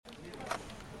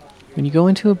When you go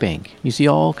into a bank, you see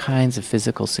all kinds of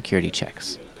physical security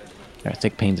checks. There are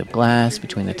thick panes of glass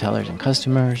between the tellers and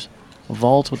customers, a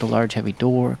vault with a large heavy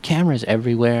door, cameras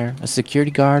everywhere, a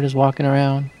security guard is walking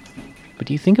around. But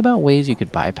do you think about ways you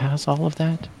could bypass all of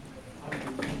that?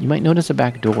 You might notice a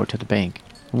back door to the bank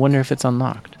and wonder if it's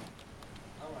unlocked.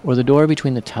 Or the door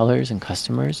between the tellers and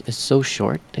customers is so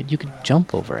short that you could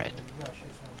jump over it.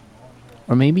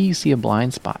 Or maybe you see a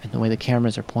blind spot in the way the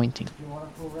cameras are pointing.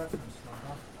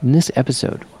 In this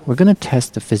episode, we're going to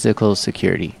test the physical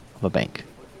security of a bank.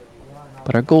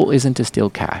 But our goal isn't to steal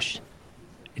cash.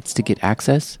 It's to get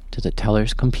access to the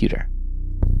teller's computer.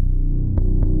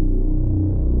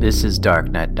 This is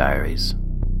Darknet Diaries.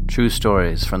 True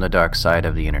stories from the dark side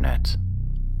of the internet.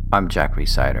 I'm Jack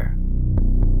Resider.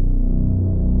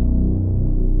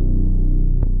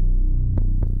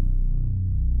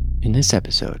 In this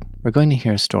episode, we're going to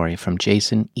hear a story from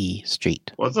Jason E.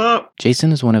 Street. What's up?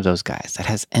 Jason is one of those guys that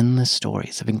has endless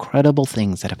stories of incredible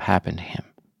things that have happened to him.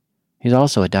 He's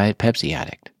also a Diet Pepsi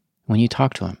addict. When you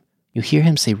talk to him, you hear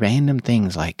him say random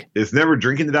things like, "It's never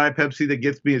drinking the Diet Pepsi that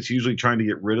gets me. It's usually trying to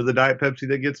get rid of the Diet Pepsi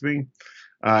that gets me.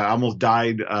 I almost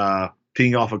died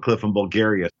peeing off a cliff in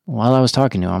Bulgaria." While I was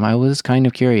talking to him, I was kind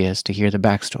of curious to hear the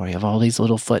backstory of all these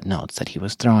little footnotes that he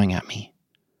was throwing at me.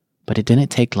 But it didn't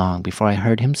take long before I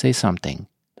heard him say something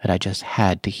that I just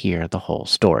had to hear the whole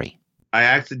story. I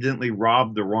accidentally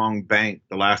robbed the wrong bank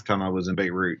the last time I was in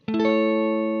Beirut.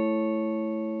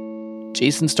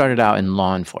 Jason started out in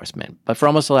law enforcement, but for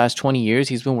almost the last 20 years,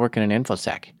 he's been working in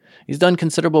InfoSec. He's done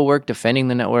considerable work defending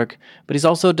the network, but he's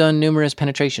also done numerous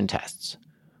penetration tests.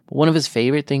 But one of his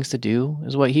favorite things to do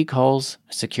is what he calls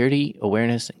a security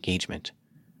awareness engagement.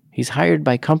 He's hired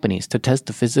by companies to test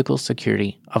the physical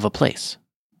security of a place.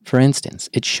 For instance,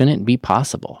 it shouldn't be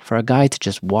possible for a guy to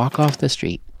just walk off the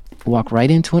street, walk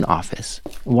right into an office,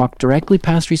 walk directly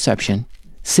past reception,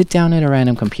 sit down at a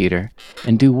random computer,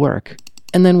 and do work,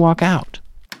 and then walk out.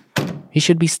 He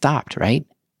should be stopped, right?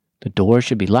 The door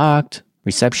should be locked,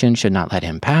 reception should not let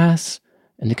him pass,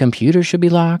 and the computer should be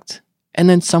locked, and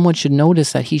then someone should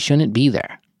notice that he shouldn't be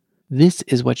there. This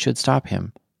is what should stop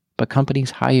him. But companies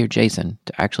hire Jason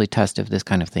to actually test if this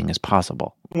kind of thing is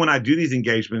possible. When I do these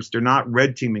engagements, they're not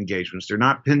red team engagements. They're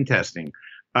not pen testing.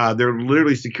 They're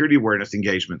literally security awareness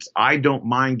engagements. I don't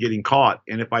mind getting caught.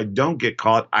 And if I don't get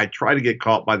caught, I try to get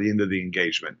caught by the end of the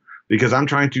engagement because I'm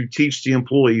trying to teach the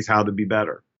employees how to be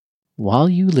better. While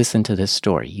you listen to this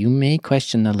story, you may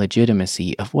question the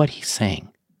legitimacy of what he's saying.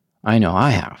 I know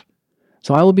I have.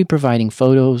 So I will be providing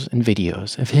photos and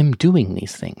videos of him doing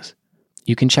these things.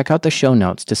 You can check out the show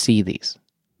notes to see these.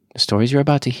 The stories you're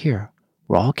about to hear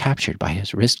were all captured by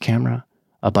his wrist camera,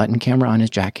 a button camera on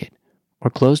his jacket, or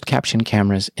closed caption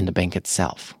cameras in the bank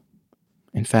itself.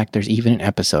 In fact, there's even an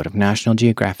episode of National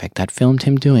Geographic that filmed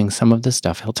him doing some of the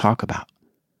stuff he'll talk about.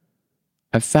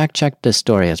 I've fact-checked this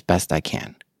story as best I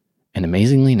can, and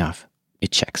amazingly enough,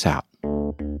 it checks out.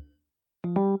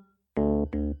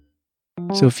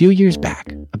 So a few years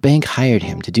back, a bank hired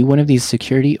him to do one of these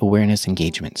security awareness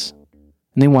engagements.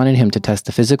 And they wanted him to test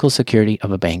the physical security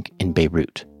of a bank in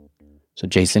Beirut. So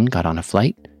Jason got on a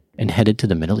flight and headed to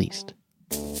the Middle East.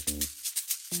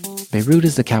 Beirut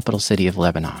is the capital city of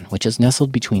Lebanon, which is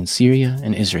nestled between Syria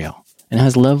and Israel, and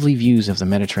has lovely views of the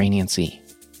Mediterranean Sea.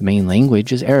 The main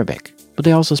language is Arabic, but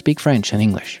they also speak French and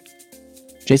English.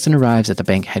 Jason arrives at the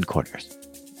bank headquarters.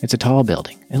 It's a tall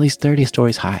building, at least 30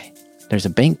 stories high. There's a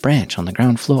bank branch on the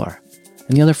ground floor,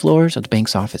 and the other floors are the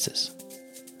bank's offices.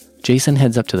 Jason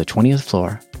heads up to the 20th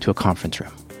floor to a conference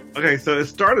room. Okay, so it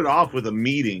started off with a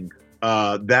meeting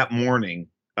that morning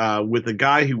with a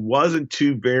guy who wasn't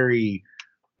too very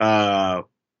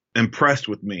impressed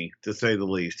with me, to say the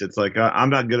least. It's like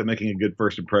I'm not good at making a good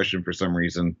first impression for some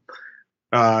reason.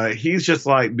 He's just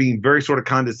like being very sort of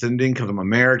condescending because I'm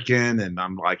American and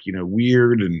I'm like,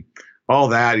 weird and all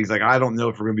that. He's like, I don't know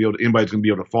if we're gonna be anybody's gonna be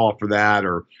able to fall for that,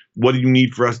 or what do you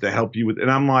need for us to help you with?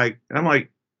 And I'm like,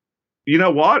 you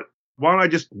know what? Why don't I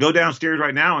just go downstairs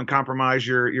right now and compromise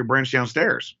your branch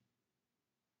downstairs?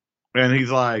 And he's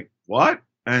like, what?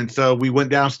 And so we went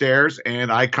downstairs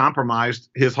and I compromised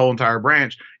his whole entire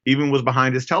branch, even was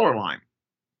behind his teller line.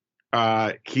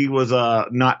 He was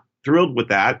not thrilled with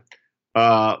that.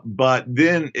 But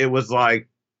then it was like,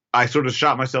 I sort of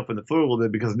shot myself in the foot a little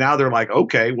bit because now they're like,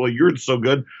 okay, well, you're so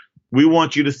good. We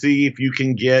want you to see if you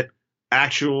can get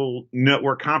actual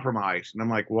network compromise. And I'm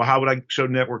like, well, how would I show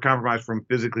network compromise from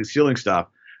physically stealing stuff?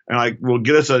 And like, well,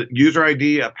 get us a user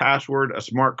ID, a password, a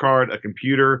smart card, a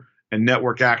computer, and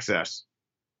network access.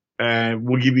 And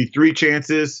we'll give you 3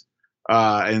 chances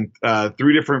and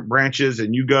 3 different branches,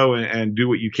 and you go and do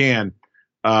what you can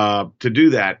to do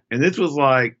that. And this was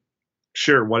like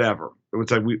Sure, whatever.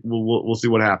 It's like we'll see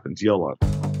what happens. YOLO.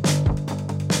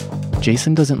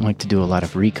 Jason doesn't like to do a lot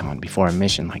of recon before a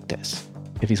mission like this.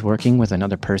 If he's working with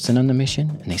another person on the mission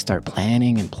and they start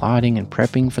planning and plotting and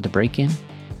prepping for the break-in,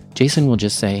 Jason will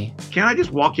just say, "Can I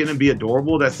just walk in and be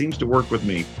adorable? That seems to work with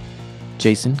me."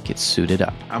 Jason gets suited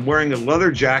up. I'm wearing a leather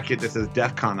jacket that says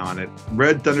DEF CON on it,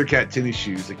 red Thundercat tennis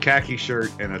shoes, a khaki shirt,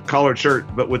 and a collared shirt,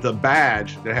 but with a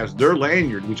badge that has their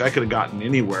lanyard, which I could have gotten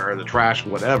anywhere, the trash,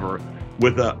 whatever,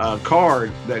 with a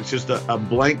card that's just a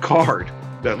blank card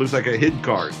that looks like a hid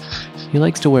card. He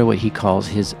likes to wear what he calls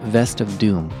his vest of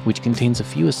doom, which contains a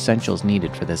few essentials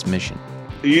needed for this mission.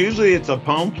 Usually it's a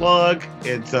phone plug,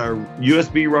 it's a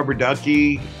USB rubber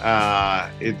ducky,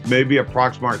 it's maybe a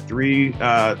Proxmart 3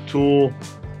 tool,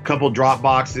 couple drop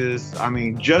boxes. I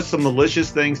mean, just some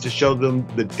malicious things to show them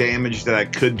the damage that I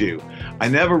could do. I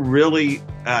never really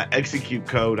execute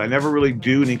code. I never really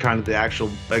do any kind of the actual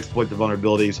exploit the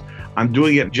vulnerabilities. I'm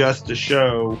doing it just to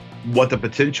show what the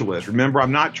potential is. Remember,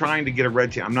 I'm not trying to get a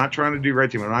red team. I'm not trying to do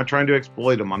red team. I'm not trying to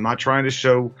exploit them. I'm not trying to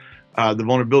show the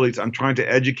vulnerabilities. I'm trying to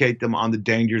educate them on the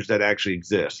dangers that actually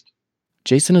exist.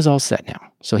 Jason is all set now,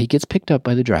 so he gets picked up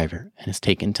by the driver and is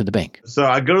taken to the bank. So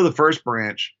I go to the first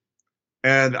branch,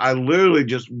 and I literally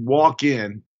just walk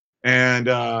in, and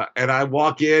I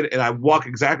walk in, and I walk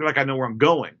exactly like I know where I'm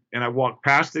going. And I walk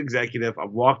past the executive. I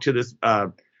walk to this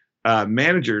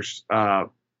manager's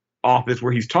office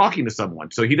where he's talking to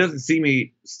someone. So he doesn't see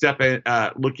me step in,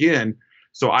 look in.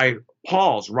 So I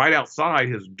pause right outside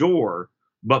his door.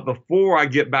 But before I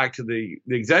get back to the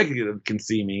executive can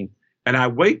see me, and I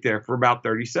wait there for about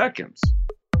 30 seconds.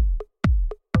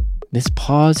 This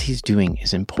pause he's doing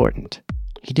is important.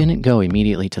 He didn't go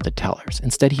immediately to the tellers.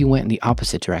 Instead, he went in the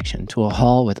opposite direction to a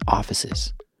hall with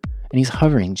offices. And he's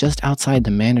hovering just outside the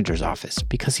manager's office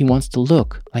because he wants to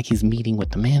look like he's meeting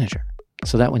with the manager.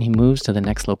 So that when he moves to the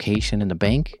next location in the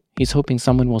bank, he's hoping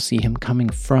someone will see him coming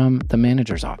from the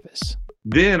manager's office.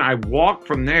 Then I walk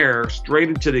from there straight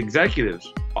into the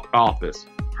executive's office.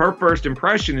 Her first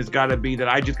impression has got to be that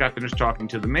I just got finished talking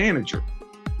to the manager.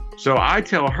 So I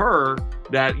tell her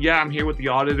that, yeah, I'm here with the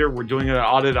auditor. We're doing an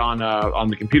audit on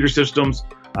the computer systems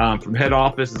from head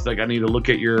office. It's like, I need to look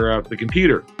at the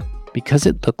computer. Because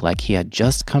it looked like he had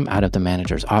just come out of the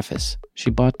manager's office,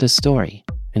 she bought this story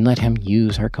and let him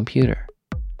use her computer.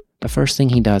 The first thing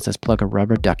he does is plug a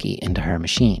rubber ducky into her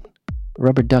machine. A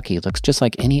rubber ducky looks just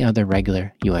like any other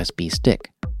regular USB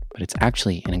stick, but it's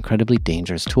actually an incredibly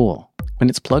dangerous tool. When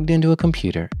it's plugged into a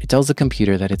computer, it tells the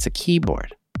computer that it's a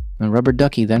keyboard. The rubber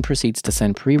ducky then proceeds to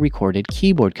send pre-recorded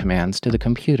keyboard commands to the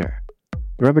computer.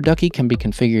 The rubber ducky can be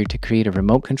configured to create a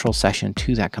remote control session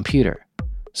to that computer.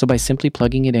 So by simply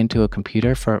plugging it into a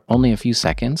computer for only a few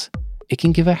seconds, it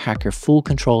can give a hacker full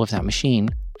control of that machine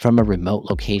from a remote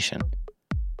location.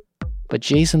 But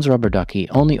Jason's rubber ducky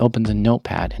only opens a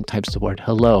notepad and types the word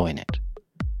hello in it.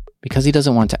 Because he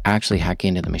doesn't want to actually hack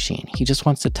into the machine, he just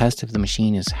wants to test if the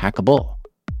machine is hackable.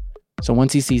 So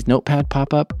once he sees notepad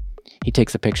pop up, he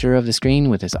takes a picture of the screen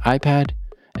with his iPad,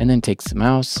 and then takes the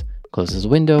mouse, closes the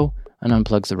window, and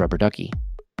unplugs the rubber ducky.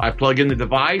 I plug in the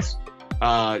device.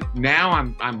 Now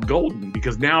I'm golden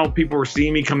because now people are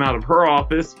seeing me come out of her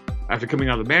office. After coming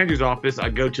out of the manager's office, I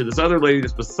go to this other lady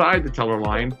that's beside the teller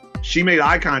line. She made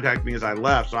eye contact with me as I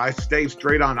left, so I stayed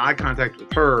straight on eye contact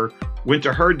with her, went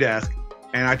to her desk,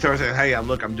 and I told her, I said, hey,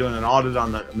 look, I'm doing an audit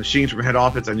on the machines from head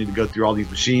office. I need to go through all these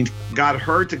machines. Got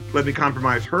her to let me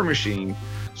compromise her machine.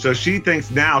 So she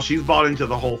thinks now she's bought into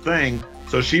the whole thing.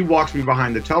 So she walks me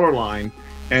behind the teller line,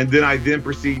 and then I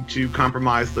proceed to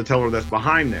compromise the teller that's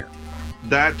behind there.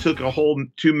 That took a whole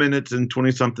 2 minutes and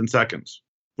 20-something seconds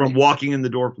from walking in the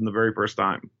door from the very first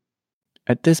time.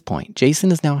 At this point,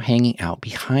 Jason is now hanging out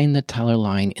behind the teller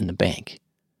line in the bank.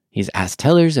 He's asked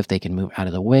tellers if they can move out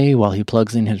of the way while he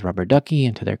plugs in his rubber ducky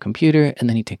into their computer, and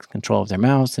then he takes control of their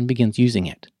mouse and begins using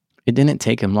it. It didn't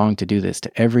take him long to do this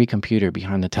to every computer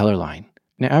behind the teller line.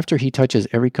 Now, after he touches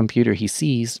every computer he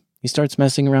sees, he starts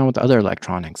messing around with other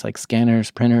electronics like scanners,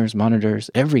 printers,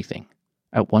 monitors, everything.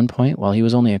 At one point, while he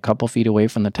was only a couple feet away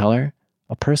from the teller,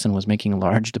 a person was making a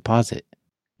large deposit.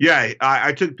 Yeah,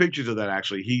 I took pictures of that,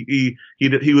 actually. He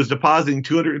was depositing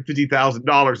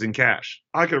 $250,000 in cash.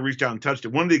 I could have reached out and touched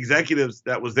it. One of the executives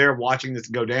that was there watching this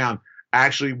go down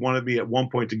actually wanted me at one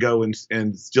point to go and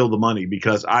steal the money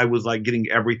because I was like getting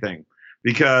everything.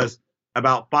 Because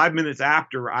about 5 minutes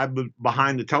after I was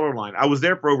behind the teller line, I was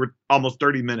there for over almost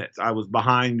 30 minutes. I was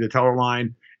behind the teller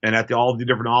line and at all the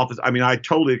different offices. I mean, I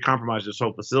totally compromised this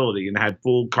whole facility and had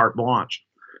full carte blanche.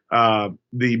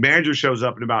 The manager shows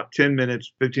up in about 10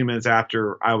 minutes, 15 minutes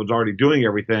after I was already doing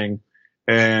everything.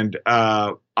 And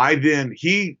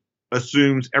he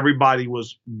assumes everybody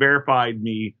was verified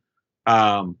me,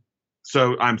 so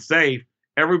I'm safe.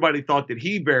 Everybody thought that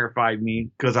he verified me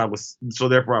because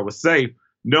therefore I was safe.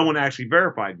 No one actually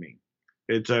verified me.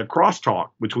 It's a crosstalk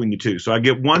between the two. So I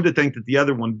get one to think that the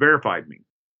other one verified me.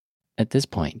 At this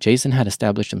point, Jason had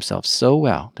established himself so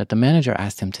well that the manager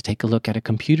asked him to take a look at a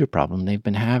computer problem they've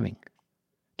been having.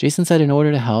 Jason said in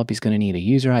order to help, he's going to need a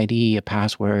user ID, a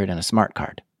password, and a smart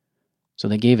card. So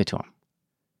they gave it to him.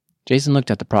 Jason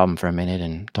looked at the problem for a minute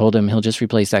and told him he'll just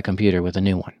replace that computer with a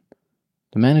new one.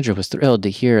 The manager was thrilled to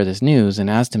hear this news and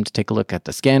asked him to take a look at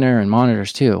the scanner and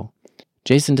monitors too.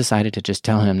 Jason decided to just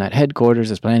tell him that headquarters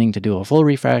is planning to do a full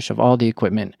refresh of all the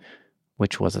equipment,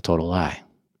 which was a total lie.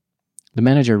 The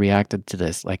manager reacted to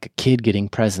this like a kid getting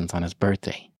presents on his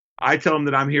birthday. I tell them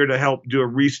that I'm here to help do a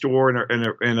restore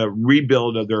and a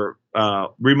rebuild of their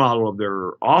remodel of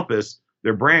their office,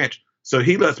 their branch. So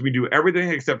he lets me do everything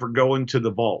except for go into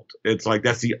the vault. It's like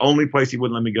that's the only place he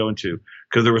wouldn't let me go into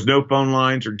because there was no phone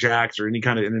lines or jacks or any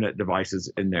kind of internet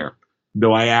devices in there.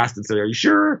 Though I asked and said, "Are you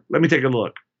sure? Let me take a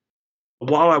look."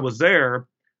 While I was there,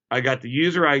 I got the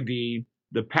user ID,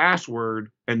 the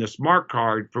password, and the smart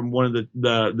card from one of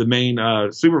the main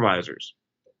supervisors.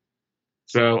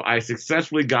 So I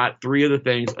successfully got 3 of the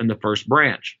things in the first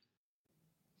branch.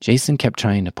 Jason kept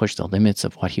trying to push the limits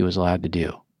of what he was allowed to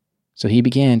do. So he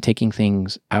began taking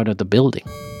things out of the building.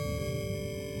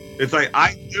 It's like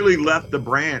I literally left the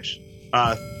branch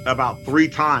about 3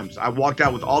 times. I walked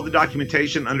out with all the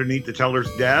documentation underneath the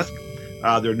teller's desk,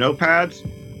 their notepads.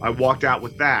 I walked out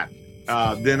with that.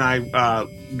 Then I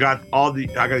got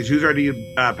his user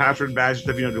ID, password, badge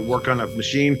stuff, to work on a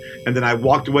machine. And then I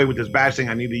walked away with this badge saying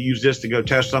I need to use this to go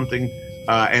test something.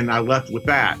 And I left with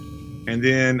that. And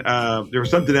then there was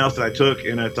something else that I took,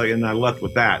 and I left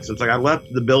with that. So it's like I left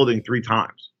the building 3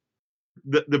 times.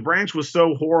 The branch was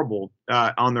so horrible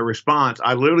on the response.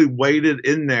 I literally waited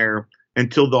in there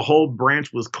until the whole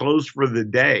branch was closed for the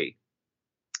day.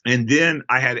 And then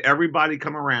I had everybody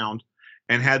come around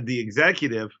and had the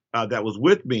executive that was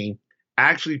with me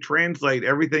actually translate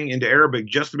everything into Arabic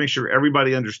just to make sure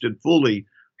everybody understood fully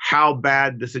how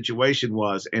bad the situation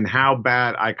was and how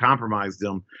bad I compromised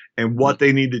them and what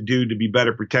they need to do to be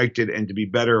better protected and to be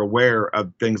better aware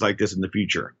of things like this in the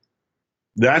future.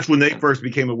 That's when they first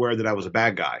became aware that I was a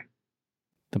bad guy.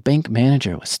 The bank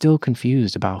manager was still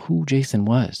confused about who Jason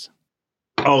was.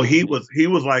 Oh, he was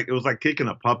like, it was like kicking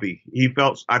a puppy.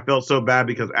 I felt so bad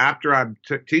because after I'm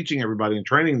teaching everybody and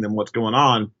training them what's going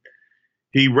on,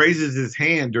 he raises his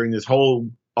hand during this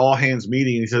whole all hands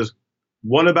meeting. And he says,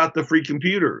 "What about the free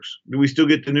computers? Do we still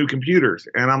get the new computers?"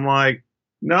 And I'm like,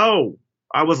 "No,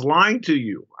 I was lying to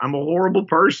you. I'm a horrible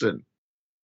person."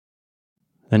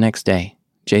 The next day,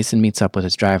 Jason meets up with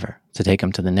his driver to take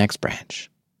him to the next branch.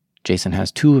 Jason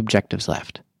has 2 objectives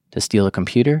left: to steal a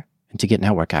computer and to get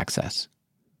network access.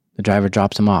 The driver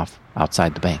drops him off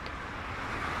outside the bank.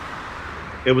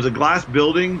 It was a glass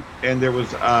building, and there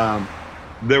was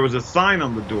a sign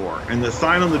on the door, and the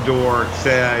sign on the door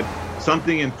said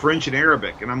something in French and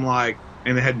Arabic, and I'm like,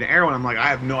 and it had an arrow, and I'm like, I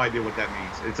have no idea what that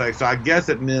means. It's like, so I guess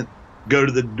it meant go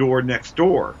to the door next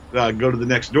door, go to the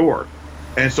next door.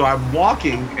 And so I'm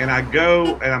walking, and I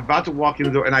go, and I'm about to walk in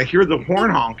the door, and I hear the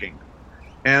horn honking,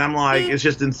 and I'm like, it's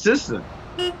just insistent.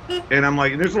 And I'm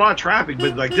like, and there's a lot of traffic,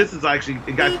 but like this is actually,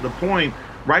 it got to the point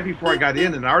right before I got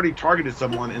in, and I already targeted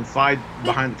someone inside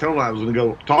behind the teller line I was going to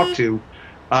go talk to.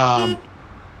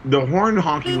 The horn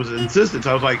honking was insistent.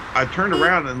 So I was like, I turned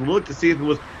around and looked to see if it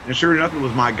was, and sure enough, it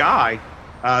was my guy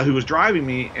who was driving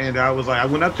me. And I was like, I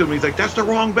went up to him. He's like, "That's the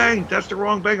wrong bank. That's the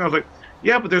wrong bank." I was like,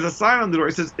 "Yeah, but there's a sign on the door.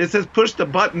 It says push the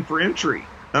button for entry."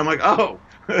 And I'm like, "Oh."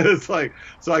 It's like,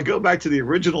 so I go back to the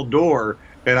original door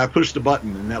and I push the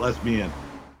button, and that lets me in.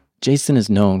 Jason is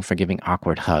known for giving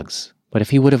awkward hugs, but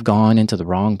if he would have gone into the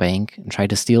wrong bank and tried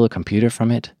to steal a computer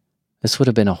from it, this would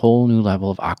have been a whole new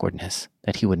level of awkwardness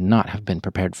that he would not have been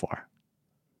prepared for.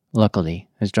 Luckily,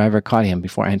 his driver caught him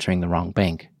before entering the wrong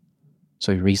bank,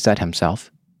 so he reset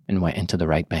himself and went into the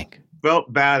right bank.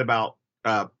 Felt bad about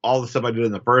all the stuff I did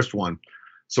in the first one,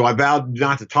 so I vowed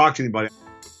not to talk to anybody.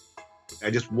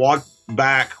 I just walked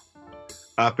back,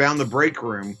 found the break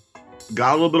room,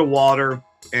 got a little bit of water,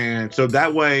 and so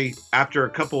that way, after a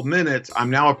couple of minutes, I'm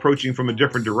now approaching from a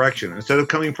different direction. Instead of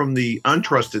coming from the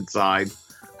untrusted side,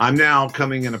 I'm now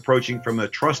coming and approaching from a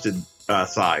trusted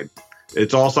side.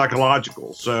 It's all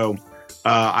psychological. So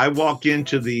I walk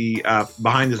into the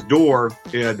behind this door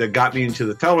that got me into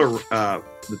the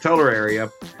teller area.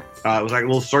 It was like a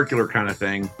little circular kind of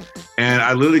thing, and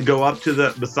I literally go up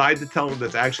to beside the teller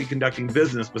that's actually conducting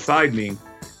business beside me,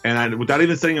 and without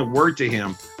even saying a word to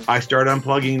him, I start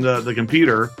unplugging the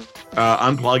computer,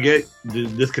 unplug it,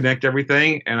 disconnect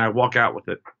everything, and I walk out with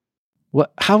it.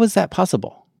 What? How is that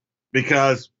possible?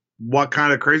 Because what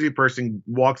kind of crazy person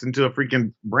walks into a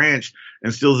freaking branch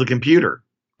and steals a computer?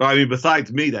 Well, I mean,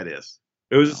 besides me, that is.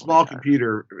 It was a small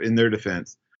computer in their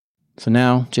defense. So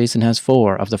now Jason has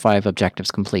 4 of the 5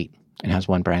 objectives complete and has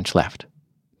 1 branch left.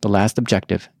 The last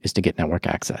objective is to get network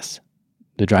access.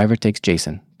 The driver takes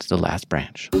Jason to the last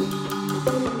branch.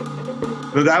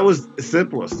 So that was the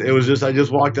simplest. It was just, I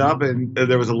just walked up and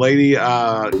there was a lady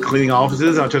cleaning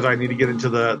offices. I told her I need to get into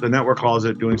the network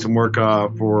closet doing some work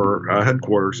for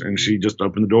headquarters, and she just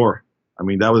opened the door. I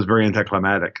mean, that was very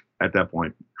anticlimactic at that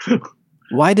point.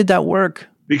 Why did that work?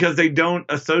 Because they don't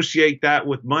associate that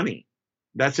with money.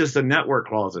 That's just a network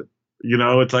closet. You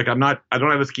know, it's like I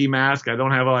don't have a ski mask. I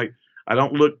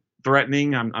don't look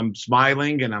threatening. I'm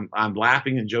smiling and I'm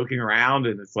laughing and joking around,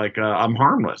 and it's like I'm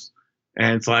harmless.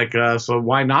 And it's like, so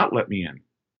why not let me in?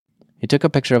 He took a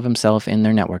picture of himself in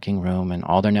their networking room and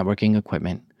all their networking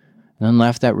equipment, and then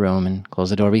left that room and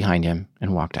closed the door behind him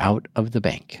and walked out of the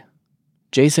bank.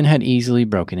 Jason had easily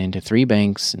broken into 3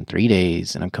 banks in 3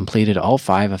 days and had completed all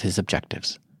 5 of his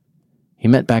objectives. He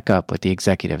met back up with the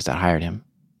executives that hired him.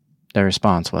 Their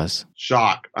response was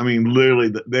shock. I mean,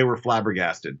 literally, they were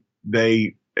flabbergasted.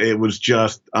 It was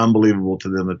just unbelievable to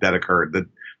them that occurred. That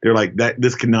they're like,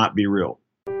 this cannot be real.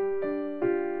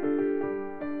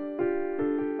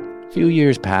 A few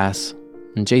years pass,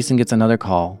 and Jason gets another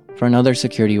call for another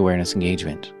security awareness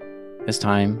engagement. This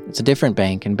time, it's a different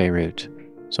bank in Beirut,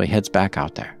 so he heads back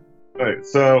out there. Right,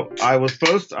 so I was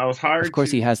hired. Of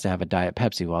course, he has to have a Diet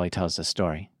Pepsi while he tells the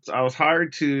story. So I was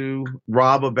hired to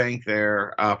rob a bank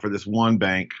there for this one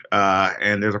bank,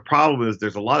 and there's a problem is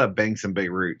there's a lot of banks in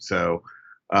Beirut. So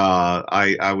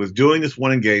I was doing this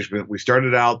one engagement. We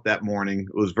started out that morning.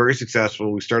 It was very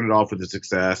successful. We started off with a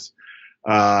success,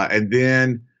 and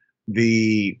then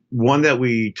the one that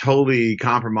we totally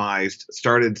compromised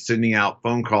started sending out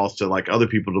phone calls to like other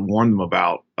people to warn them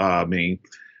about me.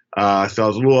 So I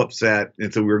was a little upset,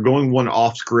 and so we were going one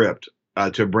off script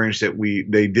to a branch that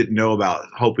they didn't know about,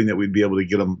 hoping that we'd be able to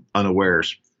get them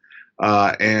unawares.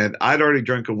 And I'd already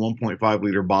drank a 1.5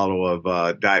 liter bottle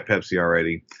of Diet Pepsi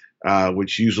already,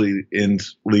 which usually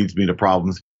leads me to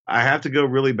problems. I have to go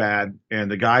really bad,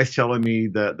 and the guy's telling me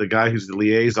the guy who's the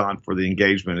liaison for the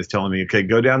engagement is telling me, okay,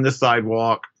 go down this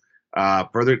sidewalk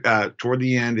further toward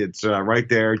the end. It's right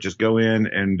there. Just go in,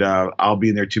 and I'll be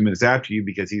in there 2 minutes after you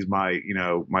because he's my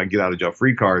get out of jail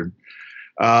free card.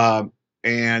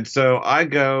 And so I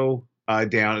go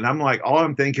down, and I'm like, all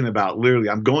I'm thinking about, literally,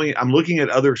 I'm looking at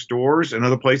other stores and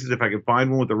other places. If I can find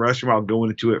one with the restroom, I'll go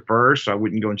into it first. So I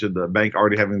wouldn't go into the bank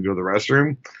already having to go to the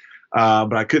restroom.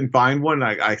 But I couldn't find one.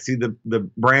 I see the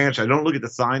branch. I don't look at the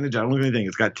signage. I don't look at anything.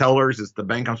 It's got tellers. It's the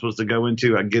bank I'm supposed to go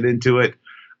into. I get into it.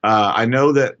 I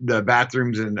know that the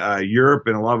bathrooms in Europe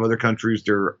and a lot of other countries,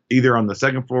 they're either on the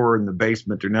second floor or in the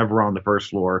basement. They're never on the first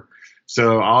floor.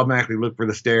 So I automatically look for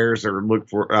the stairs or look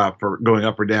for going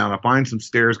up or down. I find some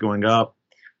stairs going up.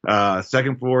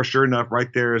 Second floor, sure enough, right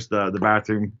there is the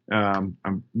bathroom.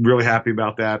 I'm really happy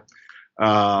about that.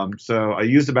 So I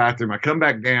use the bathroom. I come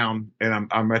back down, and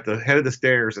I'm at the head of the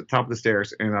stairs, at the top of the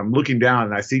stairs, and I'm looking down,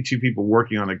 and I see 2 people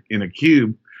working in a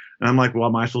cube, and I'm like, well, I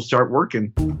might as well start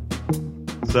working.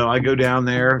 So I go down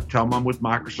there, tell them I'm with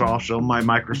Microsoft, show them my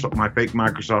fake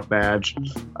Microsoft badge,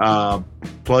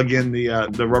 plug in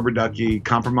the rubber ducky,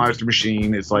 compromise the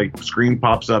machine. It's like screen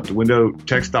pops up, the window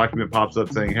text document pops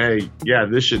up saying, hey, yeah,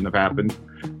 this shouldn't have happened.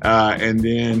 And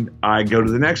then I go to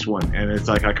the next one, and it's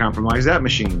like I compromise that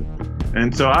machine.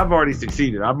 And so I've already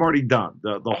succeeded. I've already done.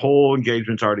 The whole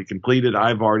engagement's already completed.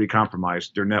 I've already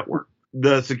compromised their network.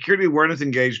 The security awareness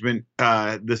engagement,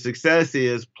 the success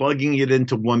is plugging it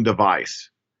into one device.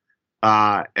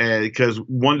 Because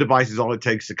one device is all it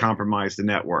takes to compromise the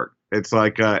network. It's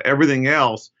like everything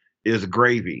else is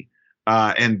gravy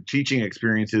and teaching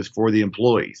experiences for the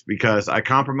employees, because I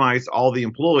compromised all the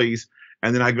employees,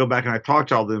 and then I go back and I talk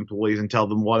to all the employees and tell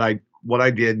them what I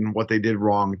did and what they did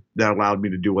wrong that allowed me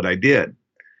to do what I did.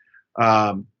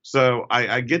 So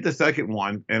I get the second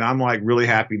one, and I'm like really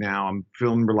happy now. I'm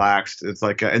feeling relaxed. It's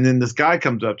like, and then this guy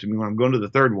comes up to me when I'm going to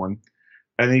the third one,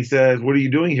 and he says, what are you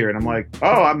doing here? And I'm like,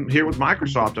 oh, I'm here with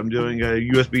Microsoft. I'm doing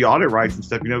USB audit rights and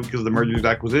stuff, because of the mergers and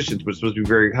acquisitions, but it's supposed to be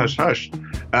very hush-hush.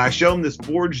 And I show him this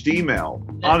forged email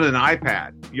on an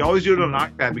iPad. You always do it on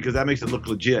an iPad because that makes it look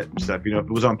legit and stuff. If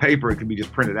it was on paper, it could be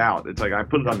just printed out. It's like I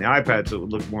put it on the iPad so it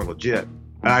would look more legit.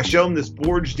 And I show him this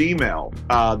forged email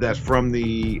that's from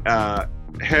the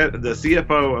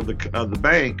CFO of the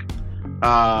bank,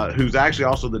 who's actually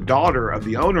also the daughter of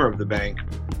the owner of the bank,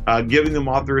 giving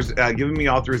me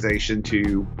authorization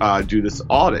to do this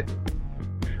audit.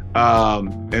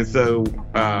 And so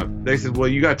they said, well,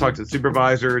 you got to talk to the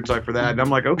supervisor. It's like for that. And I'm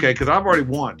like, okay, because I've already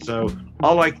won. So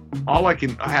I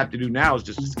have to do now is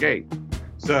just escape.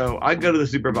 So I go to the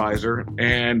supervisor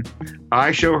and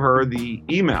I show her the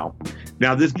email.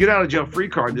 Now, this get out of jail free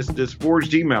card, this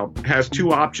forged email has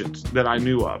two options that I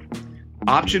knew of.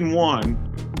 Option one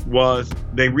was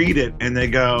they read it and they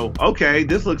go, okay,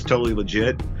 this looks totally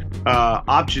legit.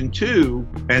 Option two,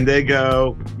 and they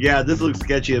go, yeah, this looks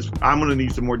sketchy. I'm going to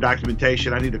need some more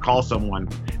documentation. I need to call someone.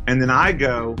 And then I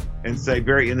go and say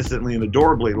very innocently and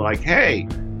adorably, like, hey,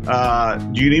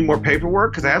 do you need more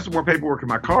paperwork? Because I have some more paperwork in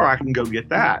my car. I can go get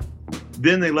that.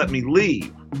 Then they let me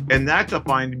leave. And that's a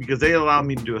finding because they allowed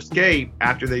me to escape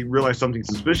after they realized something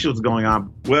suspicious was going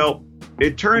on. Well,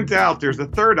 it turns out there's a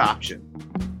third option.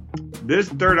 This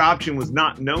third option was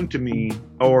not known to me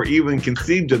or even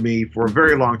conceived of me for a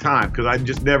very long time because it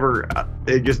just never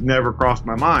crossed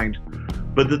my mind.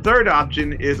 But the third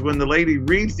option is when the lady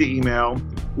reads the email,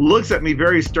 looks at me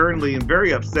very sternly and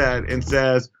very upset and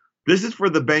says, this is for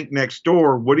the bank next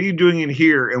door. What are you doing in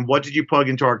here? And what did you plug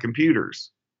into our computers?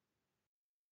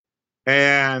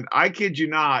 And I kid you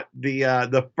not,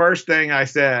 the first thing I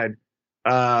said,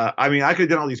 I could have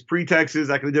done all these pretexts.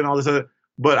 I could have done all this other,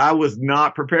 but I was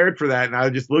not prepared for that. And I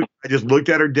just looked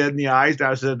at her dead in the eyes. And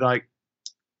I said, like,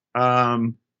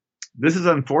 this is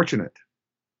unfortunate.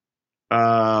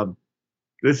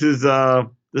 This is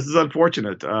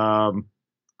unfortunate. I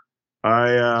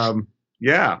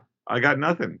got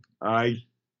nothing.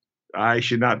 I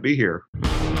should not be here.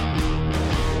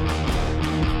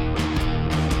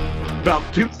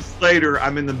 About 2 weeks later,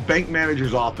 I'm in the bank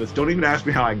manager's office. Don't even ask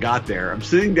me how I got there. I'm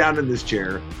sitting down in this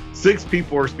chair. 6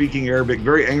 people are speaking Arabic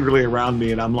very angrily around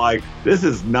me, and I'm like, this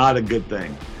is not a good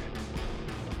thing.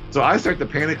 So I start to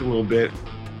panic a little bit,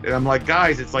 and I'm like,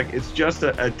 guys, it's just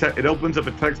it opens up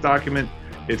a text document.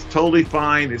 It's totally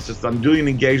fine. It's just I'm doing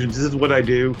engagements. This is what I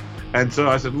do. And so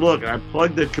I said, look, I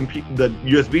plugged the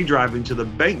USB drive into the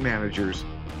bank manager's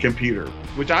computer,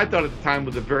 which I thought at the time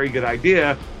was a very good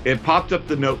idea. It popped up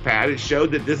the notepad. It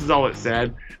showed that this is all it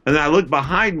said. And then I look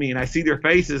behind me and I see their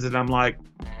faces and I'm like,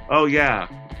 oh yeah,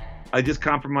 I just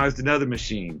compromised another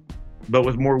machine, but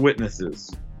with more witnesses.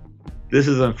 This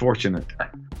is unfortunate.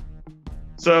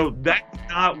 So that did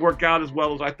not work out as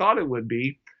well as I thought it would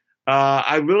be.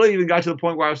 I really even got to the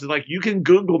point where I was like, you can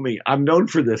Google me. I'm known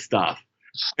for this stuff.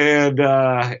 And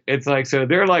it's like, so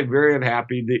they're like very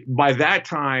unhappy. By that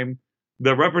time,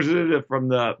 the representative from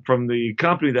the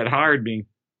company that hired me,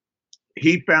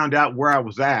 he found out where I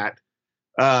was at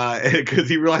because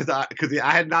he realized because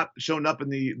I had not shown up in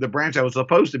the branch I was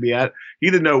supposed to be at.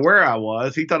 He didn't know where I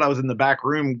was. He thought I was in the back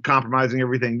room compromising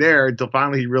everything there until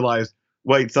finally he realized,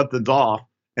 wait, something's off,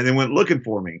 and then went looking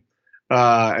for me.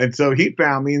 And so he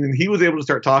found me, and then he was able to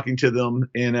start talking to them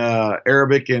in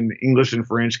Arabic and English and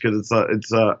French because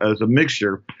it's a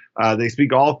mixture. They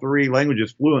speak all 3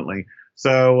 languages fluently.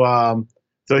 So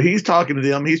he's talking to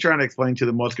them. He's trying to explain to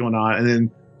them what's going on. And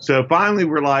then so finally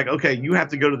we're like, okay, you have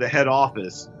to go to the head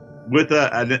office with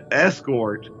an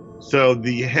escort so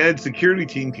the head security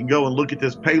team can go and look at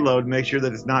this payload and make sure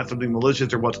that it's not something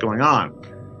malicious or what's going on.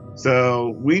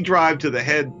 So we drive to the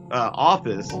head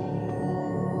office.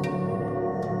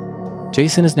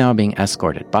 Jason is now being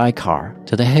escorted by car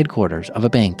to the headquarters of a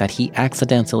bank that he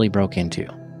accidentally broke into.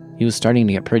 He was starting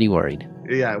to get pretty worried.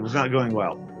 Yeah, it was not going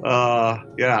well.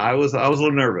 I was a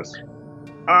little nervous.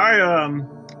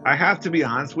 I have to be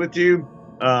honest with you.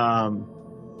 I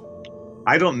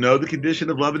don't know the condition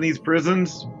of Lebanese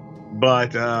prisons,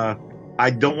 but I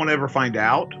don't want to ever find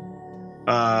out.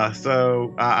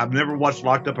 So I've never watched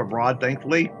Locked Up Abroad,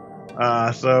 thankfully.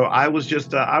 So I was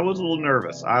I was a little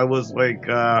nervous. I was like,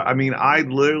 I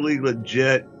literally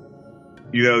legit,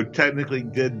 technically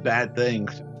did bad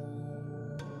things.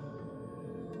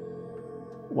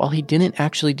 While he didn't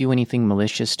actually do anything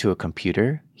malicious to a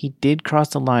computer, he did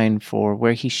cross the line for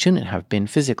where he shouldn't have been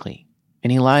physically,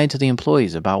 and he lied to the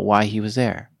employees about why he was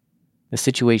there. The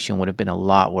situation would have been a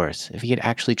lot worse if he had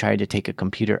actually tried to take a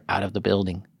computer out of the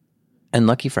building. And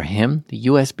lucky for him, the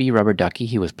USB rubber ducky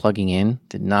he was plugging in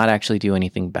did not actually do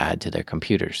anything bad to their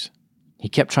computers. He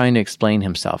kept trying to explain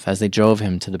himself as they drove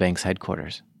him to the bank's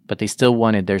headquarters, but they still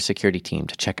wanted their security team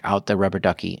to check out the rubber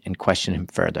ducky and question him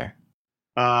further.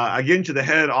 I get into the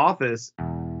head office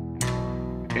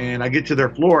and I get to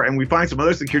their floor and we find some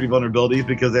other security vulnerabilities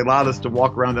because they allowed us to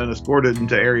walk around unescorted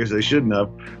into areas they shouldn't have,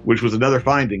 which was another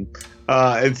finding.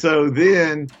 And so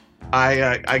then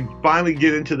I finally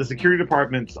get into the security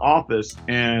department's office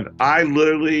and I'm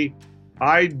doing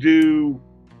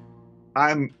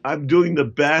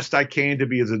the best I can to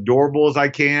be as adorable as I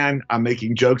can. I'm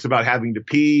making jokes about having to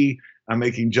pee. I'm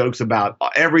making jokes about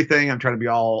everything. I'm trying to be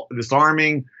all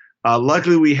disarming.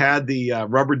 Luckily, we had the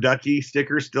rubber ducky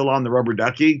sticker still on the rubber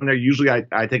ducky. And usually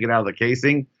I take it out of the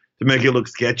casing to make it look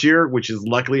sketchier, which is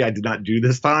luckily I did not do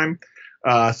this time.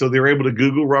 So they were able to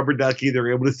Google rubber ducky. They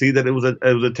were able to see that it was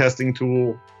a testing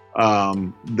tool.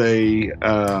 They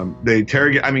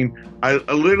interrogate. I mean, I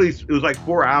literally, it was like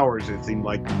 4 hours. It seemed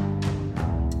like.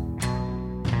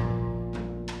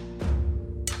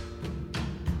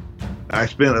 I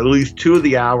spent at least 2 of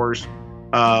the hours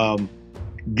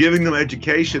giving them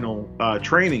educational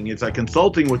training. It's like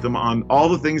consulting with them on all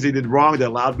the things they did wrong that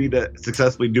allowed me to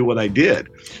successfully do what I did.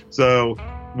 So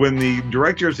when the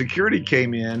director of security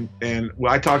came in and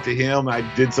I talked to him, I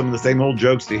did some of the same old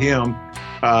jokes to him,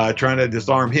 trying to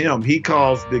disarm him. He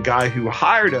calls the guy who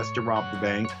hired us to rob the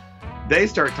bank. They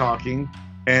start talking,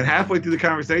 and halfway through the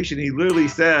conversation, he literally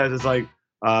says, it's like,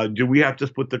 do we have to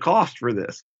split the cost for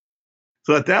this?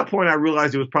 So at that point, I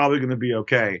realized it was probably going to be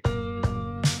okay.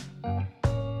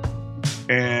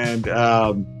 And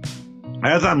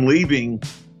as I'm leaving,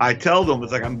 I tell them,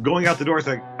 it's like, I'm going out the door. It's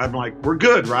like, I'm like, we're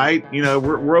good, right? You know,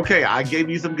 we're okay. I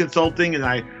gave you some consulting, and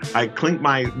I clinked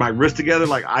my wrist together.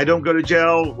 Like, I don't go to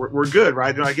jail. We're good,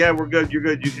 right? They're like, yeah, we're good. You're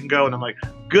good. You can go. And I'm like,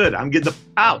 good. I'm getting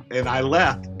out. And I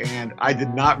left, and I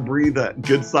did not breathe a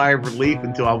good sigh of relief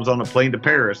until I was on a plane to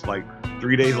Paris, like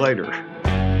 3 days later.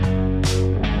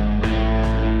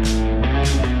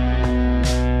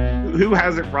 Who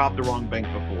hasn't robbed the wrong bank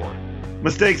before?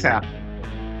 Mistakes happen.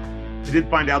 I did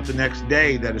find out the next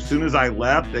day that as soon as I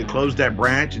left, they closed that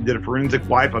branch and did a forensic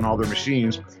wipe on all their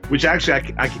machines, which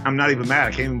actually I'm not even mad.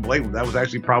 I can't even blame them. That was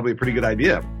actually probably a pretty good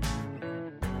idea.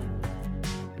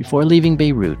 Before leaving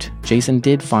Beirut, Jason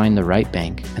did find the right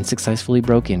bank and successfully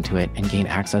broke into it and gained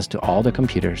access to all the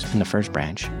computers in the first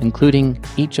branch, including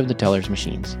each of the teller's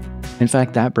machines. In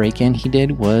fact, that break-in he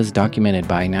did was documented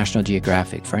by National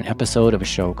Geographic for an episode of a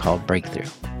show called Breakthrough.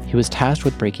 He was tasked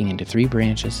with breaking into 3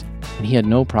 branches, and he had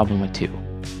no problem with 2.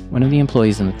 One of the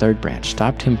employees in the 3rd branch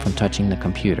stopped him from touching the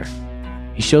computer.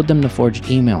 He showed them the forged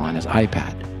email on his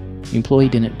iPad. The employee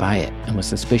didn't buy it and was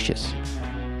suspicious.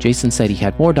 Jason said he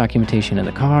had more documentation in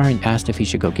the car and asked if he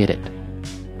should go get it.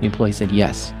 The employee said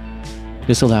yes.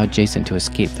 This allowed Jason to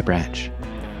escape the branch.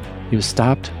 He was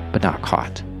stopped, but not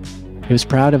caught. He was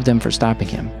proud of them for stopping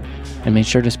him, and made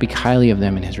sure to speak highly of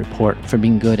them in his report for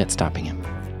being good at stopping him.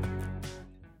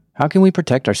 How can we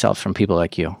protect ourselves from people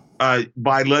like you?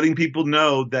 By letting people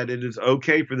know that it is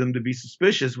okay for them to be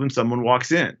suspicious when someone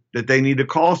walks in, that they need to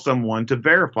call someone to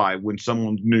verify when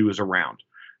someone new is around,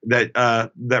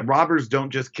 that robbers don't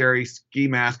just carry ski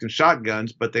masks and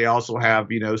shotguns, but they also have,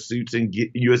 suits and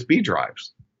USB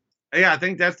drives. Yeah, I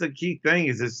think that's the key thing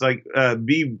is it's like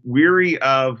be weary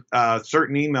of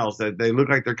certain emails that they look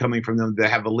like they're coming from them that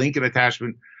have a link and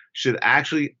attachment should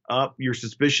actually up your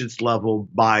suspicious level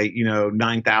by,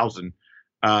 9,000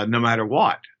 no matter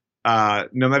what.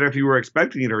 No matter if you were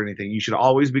expecting it or anything, you should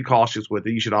always be cautious with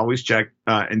it. You should always check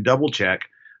and double check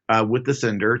with the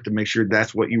sender to make sure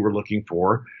that's what you were looking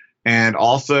for. And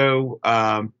also,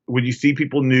 when you see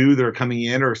people new that are coming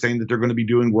in or saying that they're going to be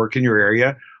doing work in your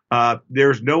area,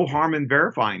 there's no harm in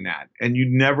verifying that. And you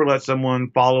never let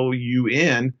someone follow you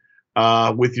in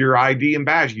with your ID and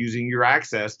badge using your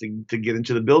access to get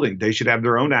into the building. They should have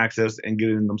their own access and get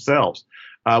in themselves.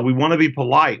 We want to be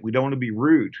polite. We don't want to be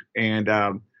rude.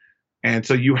 And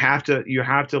so you have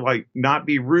to like not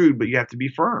be rude, but you have to be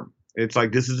firm. It's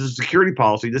like, this is a security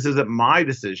policy. This isn't my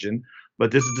decision,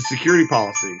 but this is the security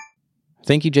policy.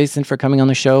 Thank you, Jason, for coming on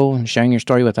the show and sharing your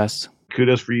story with us.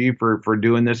 Kudos for you for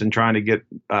doing this and trying to get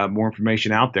more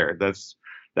information out there. That's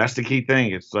the key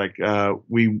thing. It's like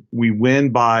we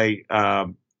win by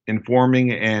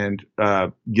informing and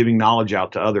giving knowledge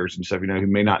out to others and stuff, who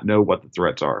may not know what the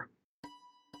threats are.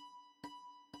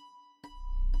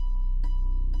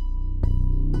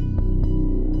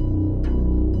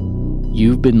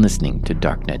 You've been listening to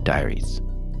Darknet Diaries.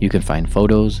 You can find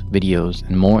photos, videos,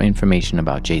 and more information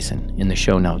about Jason in the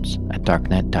show notes at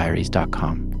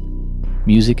darknetdiaries.com.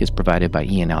 Music is provided by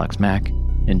Ian Alex Mack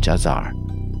and Jazar.